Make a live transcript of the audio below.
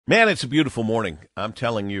Man, it's a beautiful morning. I'm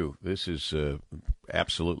telling you, this is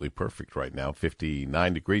absolutely perfect right now.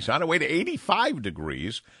 59 degrees, on our way to 85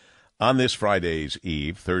 degrees on this Friday's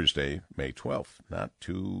Eve, Thursday, May 12th. Not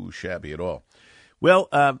too shabby at all. Well,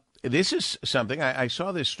 this is something, I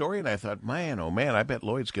saw this story and I thought, man, oh man, I bet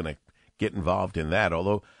Lloyd's going to get involved in that.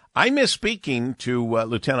 Although I miss speaking to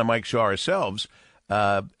Lieutenant Mike Shaw ourselves.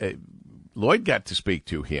 Lloyd got to speak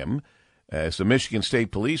to him as the Michigan State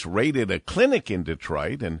Police raided a clinic in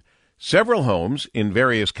Detroit and several homes in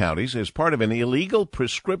various counties as part of an illegal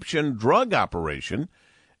prescription drug operation.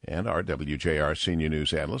 And our WJR Senior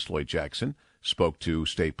News Analyst, Lloyd Jackson, spoke to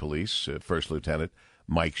State Police First Lieutenant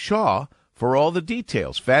Mike Shaw for all the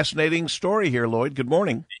details. Fascinating story here, Lloyd. Good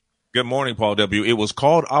morning. Good morning, Paul W. It was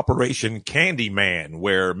called Operation Candyman,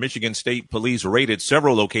 where Michigan State Police raided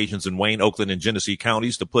several locations in Wayne, Oakland, and Genesee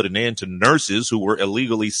counties to put an end to nurses who were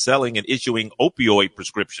illegally selling and issuing opioid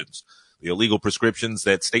prescriptions. The illegal prescriptions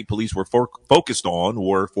that state police were focused on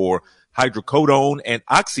were for hydrocodone and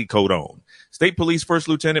oxycodone. State Police First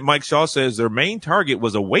Lieutenant Mike Shaw says their main target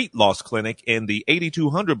was a weight loss clinic in the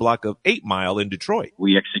 8200 block of 8 Mile in Detroit.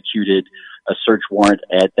 We executed a search warrant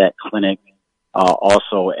at that clinic.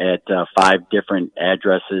 Also at 5 different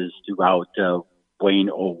addresses throughout Wayne,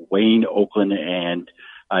 Oakland, and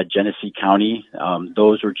Genesee County.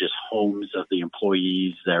 Those were just homes of the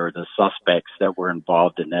employees that were the suspects that were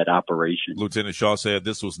involved in that operation. Lieutenant Shaw said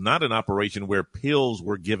this was not an operation where pills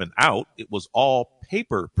were given out. It was all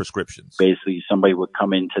paper prescriptions. Basically, somebody would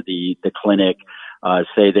come into the clinic,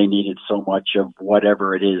 say they needed so much of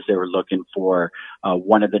whatever it is they were looking for.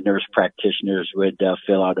 One of the nurse practitioners would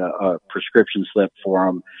fill out a prescription slip for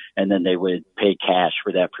them, and then they would pay cash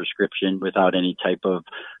for that prescription without any type of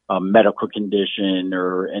medical condition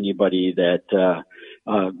or anybody that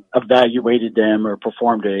evaluated them or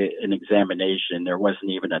performed an examination. There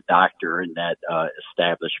wasn't even a doctor in that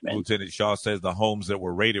establishment. Lieutenant Shaw says the homes that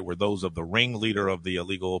were raided were those of the ringleader of the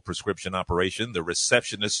illegal prescription operation, the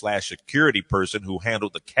receptionist/security person who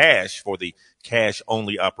handled the cash for the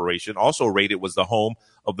cash-only operation. Also raided was the home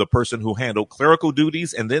of the person who handled clerical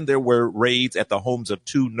duties, and then there were raids at the homes of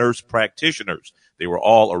 2 nurse practitioners. They were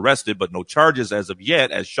all arrested, but no charges as of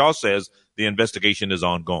yet. As Shaw says, the investigation is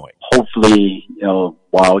ongoing. Hopefully,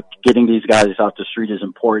 while getting these guys off the street is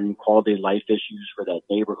important, quality of life issues for that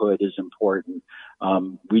neighborhood is important.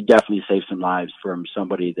 We definitely saved some lives from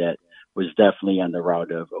somebody that was definitely on the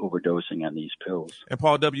route of overdosing on these pills. And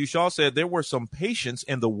Paul W. Shaw said there were some patients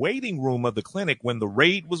in the waiting room of the clinic when the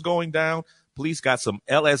raid was going down. Police got some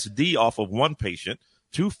LSD off of one patient.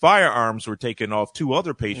 2 firearms were taken off 2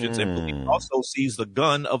 other patients, and police also seized the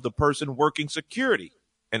gun of the person working security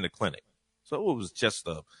in the clinic. So it was just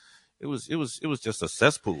a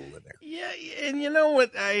cesspool in there. Yeah, and you know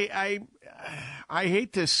what? I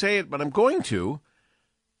hate to say it, but I'm going to.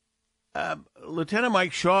 Lieutenant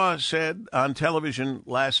Mike Shaw said on television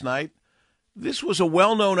last night, this was a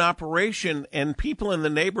well-known operation, and people in the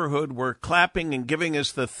neighborhood were clapping and giving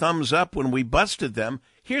us the thumbs up when we busted them.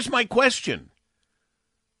 Here's my question.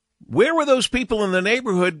 Where were those people in the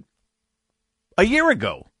neighborhood a year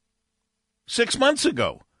ago, 6 months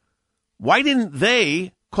ago? Why didn't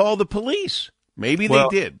they call the police? Maybe they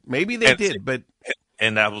did. Maybe they did. But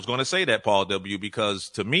and I was going to say that, Paul W., because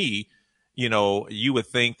to me, you would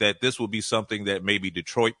think that this would be something that maybe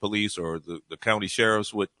Detroit police or the county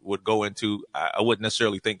sheriffs would go into. I wouldn't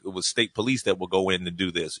necessarily think it was state police that would go in and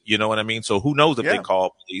do this. You know what I mean? So who knows if they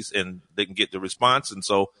call police and they can get the response. And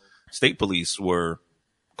so state police were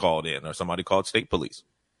called in, or somebody called state police.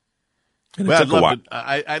 And it took a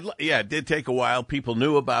while. It did take a while. People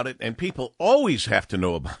knew about it, and people always have to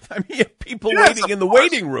know about it. I mean, people waiting in the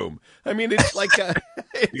waiting room. I mean, it's like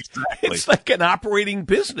it's like an operating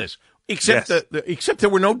business, except except there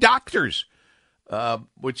were no doctors,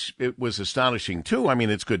 which it was astonishing too. I mean,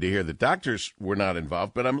 it's good to hear that doctors were not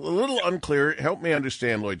involved, but I'm a little unclear. Help me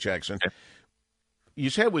understand, Lloyd Jackson. You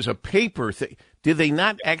said it was a paper thing. Did they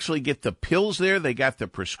not actually get the pills there? They got the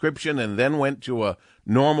prescription and then went to a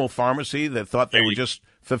normal pharmacy that thought they were just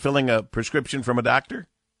fulfilling a prescription from a doctor?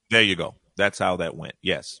 There you go. That's how that went.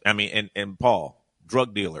 Yes. I mean, and Paul,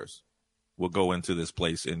 drug dealers will go into this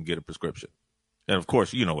place and get a prescription. And of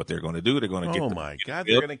course, you know what they're going to do. They're going to get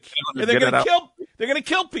they're going to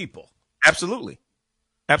kill people. Absolutely.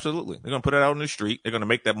 Absolutely. They're going to put it out on the street. They're going to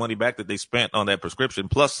make that money back that they spent on that prescription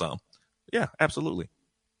plus some. Yeah, absolutely.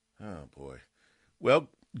 Oh, boy. Well,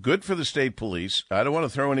 good for the state police. I don't want to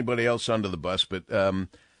throw anybody else under the bus, but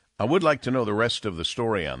I would like to know the rest of the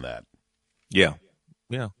story on that. Yeah.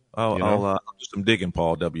 I'll do some digging,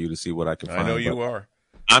 Paul W., to see what I can find. I know you are.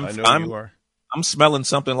 I'm smelling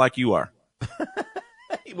something like you are.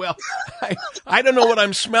 Well, I don't know what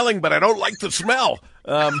I'm smelling, but I don't like the smell.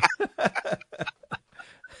 And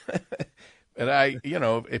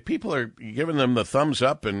if people are giving them the thumbs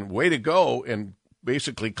up and way to go and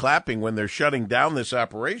basically clapping when they're shutting down this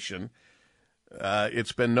operation,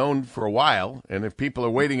 it's been known for a while. And if people are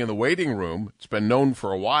waiting in the waiting room, it's been known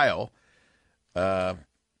for a while.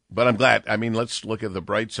 But I'm glad. I mean, let's look at the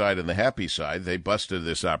bright side and the happy side. They busted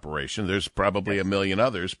this operation. There's probably a million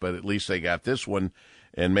others, but at least they got this one,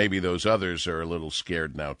 and maybe those others are a little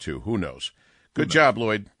scared now, too. Who knows? Good job,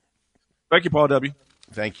 Lloyd. Thank you, Paul W.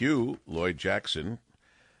 Thank you, Lloyd Jackson,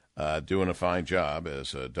 doing a fine job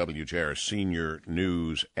as a WJR Senior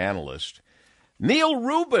News Analyst. Neil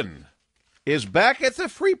Rubin is back at the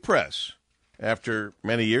Free Press after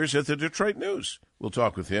many years at the Detroit News. We'll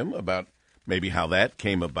talk with him about maybe how that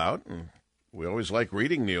came about. And we always like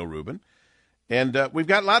reading Neil Rubin. And we've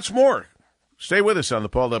got lots more. Stay with us on the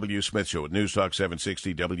Paul W. Smith Show at News Talk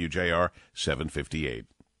 760 WJR 758.